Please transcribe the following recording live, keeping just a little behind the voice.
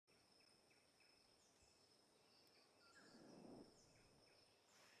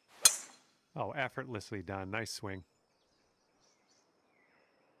Oh, effortlessly done. Nice swing.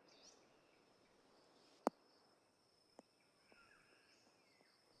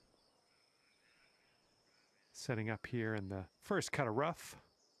 Setting up here in the first cut of rough.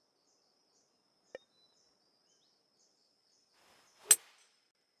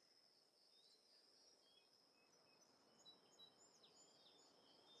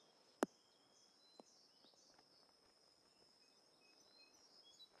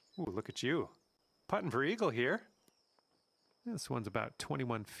 Ooh, look at you. Putting for eagle here. This one's about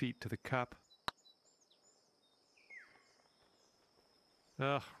 21 feet to the cup.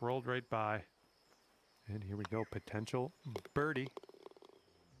 Ugh, rolled right by. And here we go, potential birdie.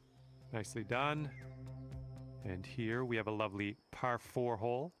 Nicely done. And here we have a lovely par 4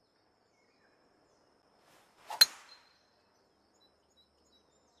 hole.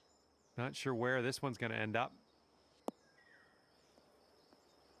 Not sure where this one's going to end up.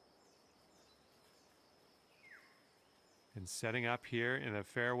 And setting up here in a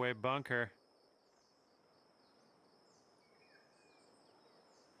fairway bunker.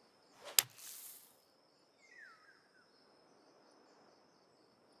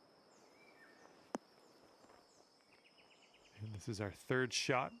 And this is our third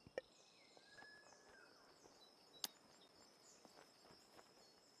shot.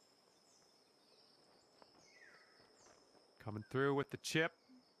 Coming through with the chip.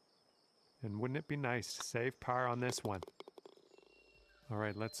 And wouldn't it be nice to save par on this one? All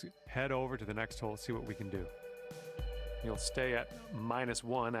right, let's head over to the next hole, see what we can do. You'll stay at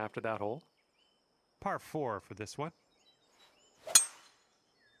 -1 after that hole. Par 4 for this one.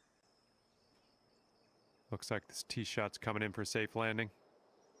 Looks like this tee shot's coming in for a safe landing.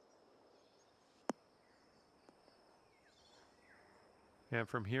 And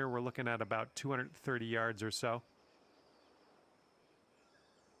from here, we're looking at about 230 yards or so.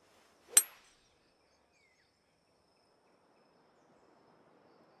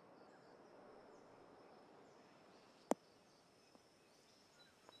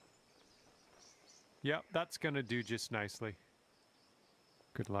 Yep, that's going to do just nicely.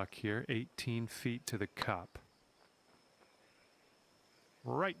 Good luck here. 18 feet to the cup.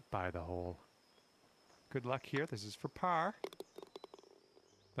 Right by the hole. Good luck here. This is for par.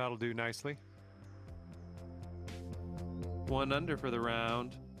 That'll do nicely. 1 under for the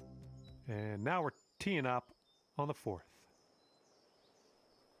round. And now we're teeing up on the 4th.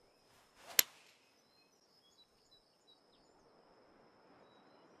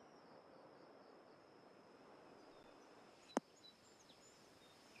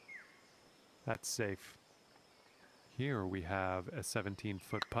 That's safe. Here we have a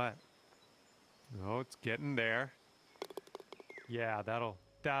 17-foot putt. Oh, it's getting there. Yeah,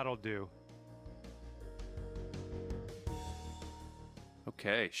 that'll do.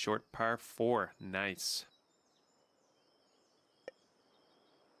 Okay, short par 4. Nice.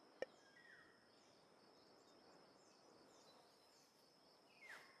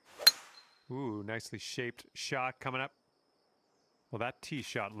 Ooh, nicely shaped shot coming up. Well, that tee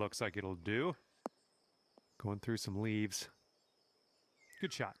shot looks like it'll do. Going through some leaves.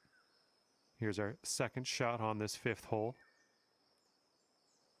 Good shot. Here's our second shot on this 5th hole.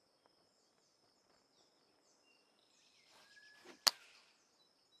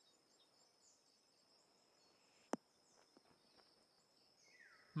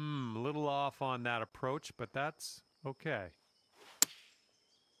 A little off on that approach, but that's okay.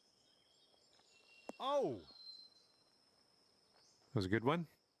 Oh! That was a good one.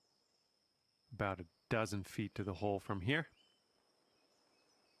 About a dozen feet to the hole from here.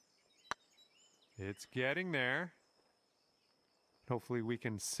 It's getting there. Hopefully we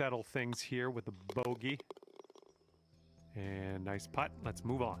can settle things here with a bogey. And nice putt. Let's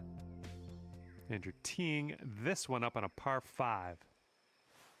move on. And you're teeing this one up on a par 5.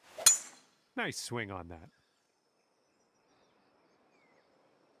 Nice swing on that.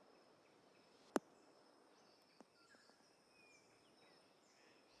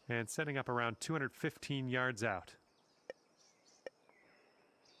 And setting up around 215 yards out.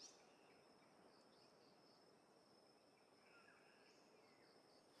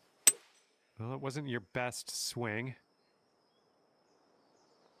 Well, it wasn't your best swing.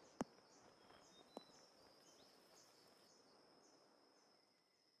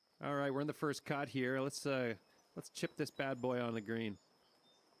 All right, we're in the first cut here. Let's chip this bad boy on the green.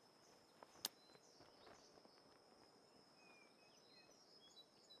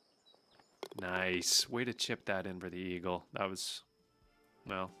 Nice. Way to chip that in for the eagle. That was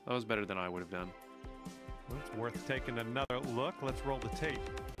better than I would have done. Well, it's worth taking another look. Let's roll the tape.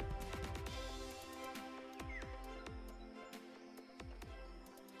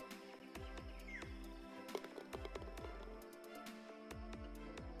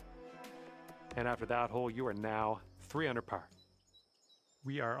 And after that hole, you are now 3 under par.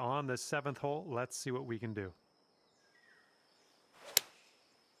 We are on the 7th hole. Let's see what we can do.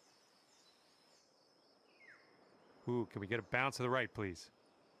 Ooh, can we get a bounce to the right, please?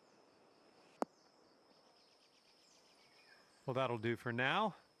 Well, that'll do for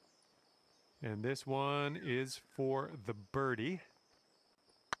now. And this one is for the birdie.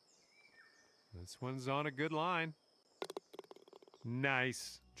 This one's on a good line.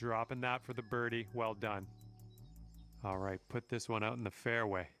 Nice. Dropping that for the birdie. Well done. All right, put this one out in the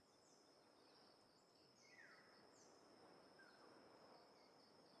fairway.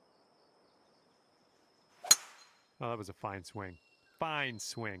 Oh, that was a fine swing. Fine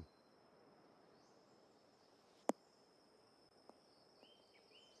swing.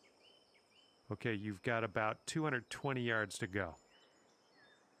 Okay, you've got about 220 yards to go.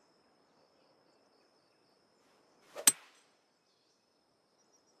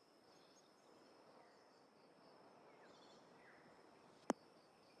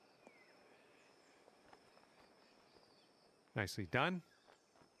 Nicely done.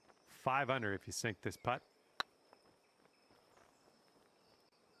 5 under if you sink this putt.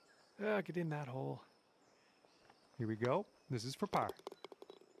 Get in that hole. Here we go. This is for par.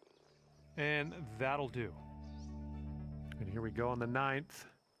 And that'll do. And here we go on the 9th.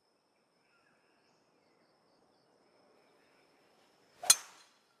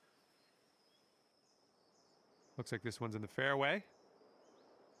 Looks like this one's in the fairway.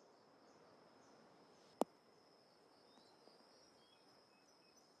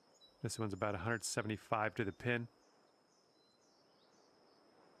 This one's about 175 to the pin.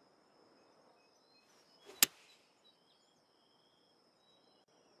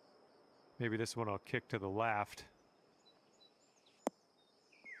 Maybe this one will kick to the left.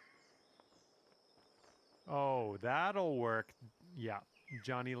 Oh, that'll work. Yeah,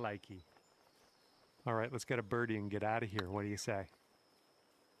 Johnny Likey. All right, let's get a birdie and get out of here. What do you say?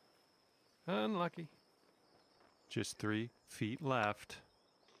 Unlucky. Just 3 feet left.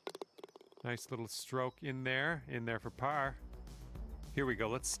 Nice little stroke in there for par. Here we go.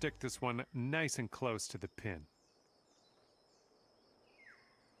 Let's stick this one nice and close to the pin.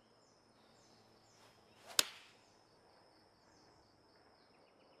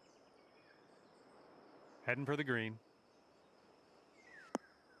 Heading for the green.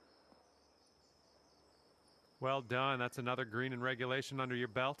 Well done. That's another green in regulation under your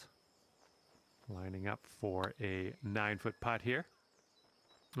belt. Lining up for a 9-foot putt here.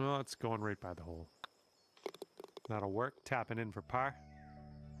 Well, it's going right by the hole. That'll work. Tapping in for par.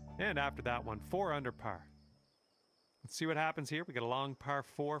 And after that one, 4 under par. Let's see what happens here. We got a long par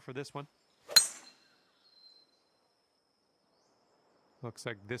 4 for this one. Looks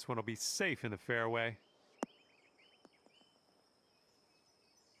like this one will be safe in the fairway.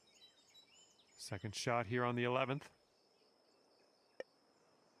 Second shot here on the 11th.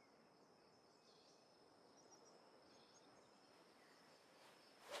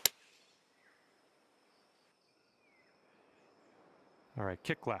 All right,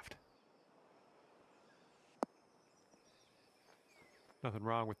 kick left. Nothing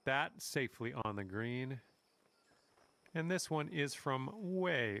wrong with that. Safely on the green. And this one is from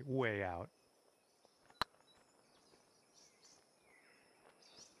way, way out.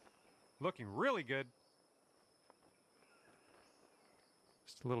 Looking really good.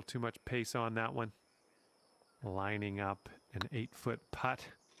 Just a little too much pace on that one. Lining up an 8-foot putt.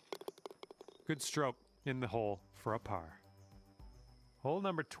 Good stroke in the hole for a par. Hole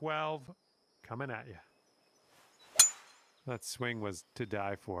number 12 coming at you. That swing was to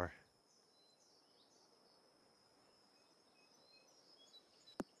die for.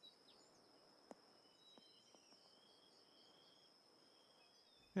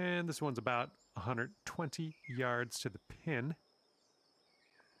 And this one's about 120 yards to the pin.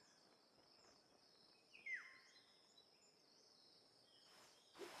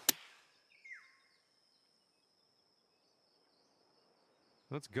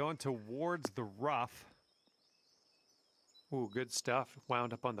 Let's go towards the rough. Ooh, good stuff.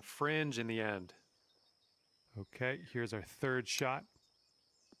 Wound up on the fringe in the end. Okay, here's our 3rd shot.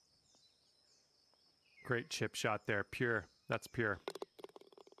 Great chip shot there. Pure. That's pure.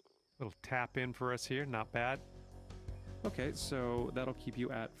 Little tap in for us here. Not bad. Okay, so that'll keep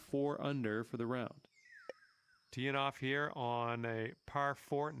you at 4 under for the round. Teeing off here on a par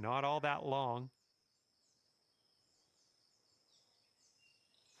 4. Not all that long.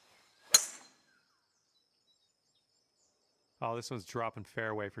 Oh, this one's dropping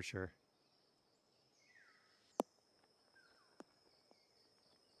fairway for sure.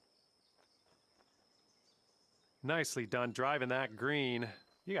 Nicely done driving that green.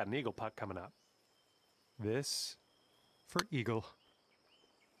 You got an eagle putt coming up. This for eagle.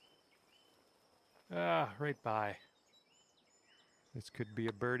 Ah, right by. This could be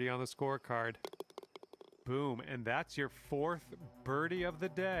a birdie on the scorecard. Boom, and that's your 4th birdie of the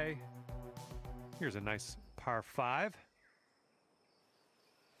day. Here's a nice par 5.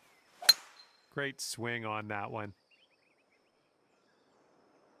 Great swing on that one.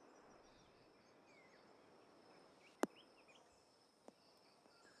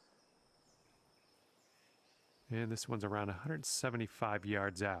 And this one's around 175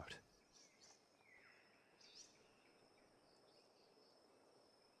 yards out.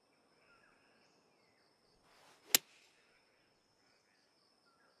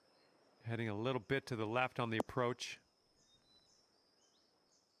 Heading a little bit to the left on the approach.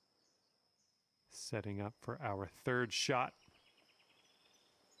 Setting up for our 3rd shot.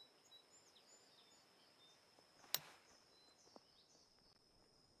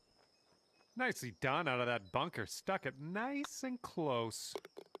 Nicely done out of that bunker. Stuck it nice and close.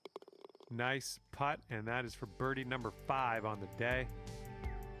 Nice putt, and that is for birdie number 5 on the day.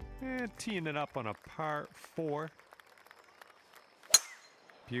 And teeing it up on a par 4.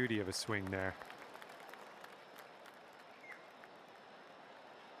 Beauty of a swing there.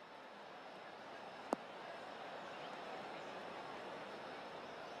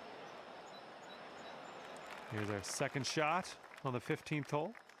 Here's our 2nd shot on the 15th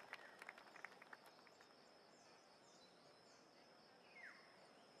hole.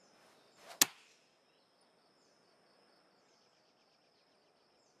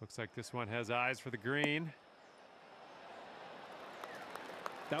 Looks like this one has eyes for the green.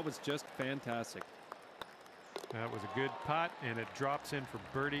 That was just fantastic. That was a good putt, and it drops in for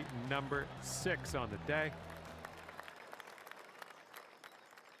birdie number 6 on the day.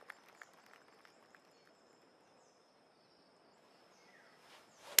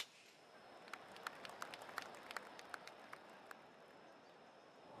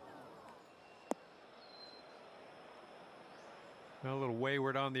 A little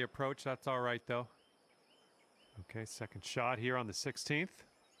wayward on the approach. That's all right, though. Okay, 2nd shot here on the 16th.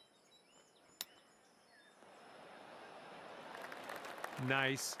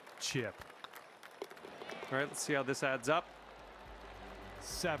 Nice chip. All right, let's see how this adds up.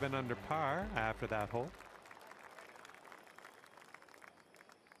 7 under par after that hole.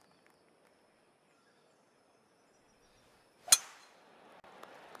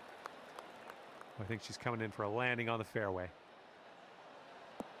 I think she's coming in for a landing on the fairway.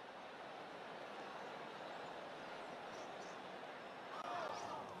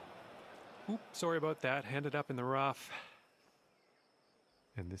 Oops, sorry about that. Ended up in the rough.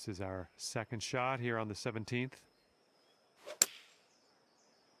 And this is our 2nd shot here on the 17th.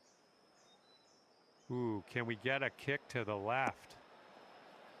 Ooh, can we get a kick to the left?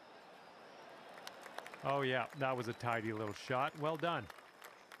 Oh yeah, that was a tidy little shot. Well done.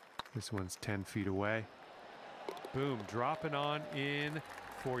 This one's 10 feet away. Boom, dropping on in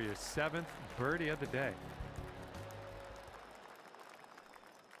for your 7th birdie of the day.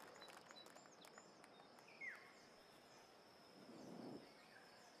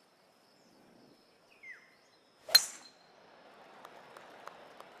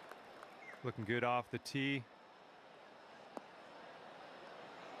 Looking good off the tee.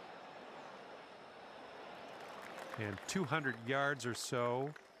 And 200 yards or so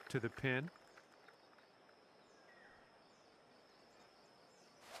to the pin.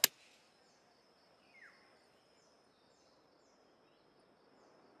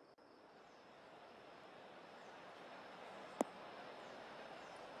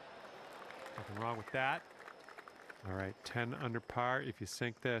 Nothing wrong with that. All right, 10 under par if you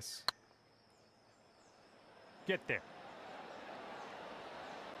sink this. Get there.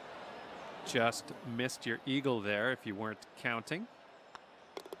 Just missed your eagle there if you weren't counting.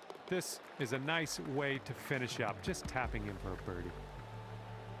 This is a nice way to finish up, just tapping in for a birdie.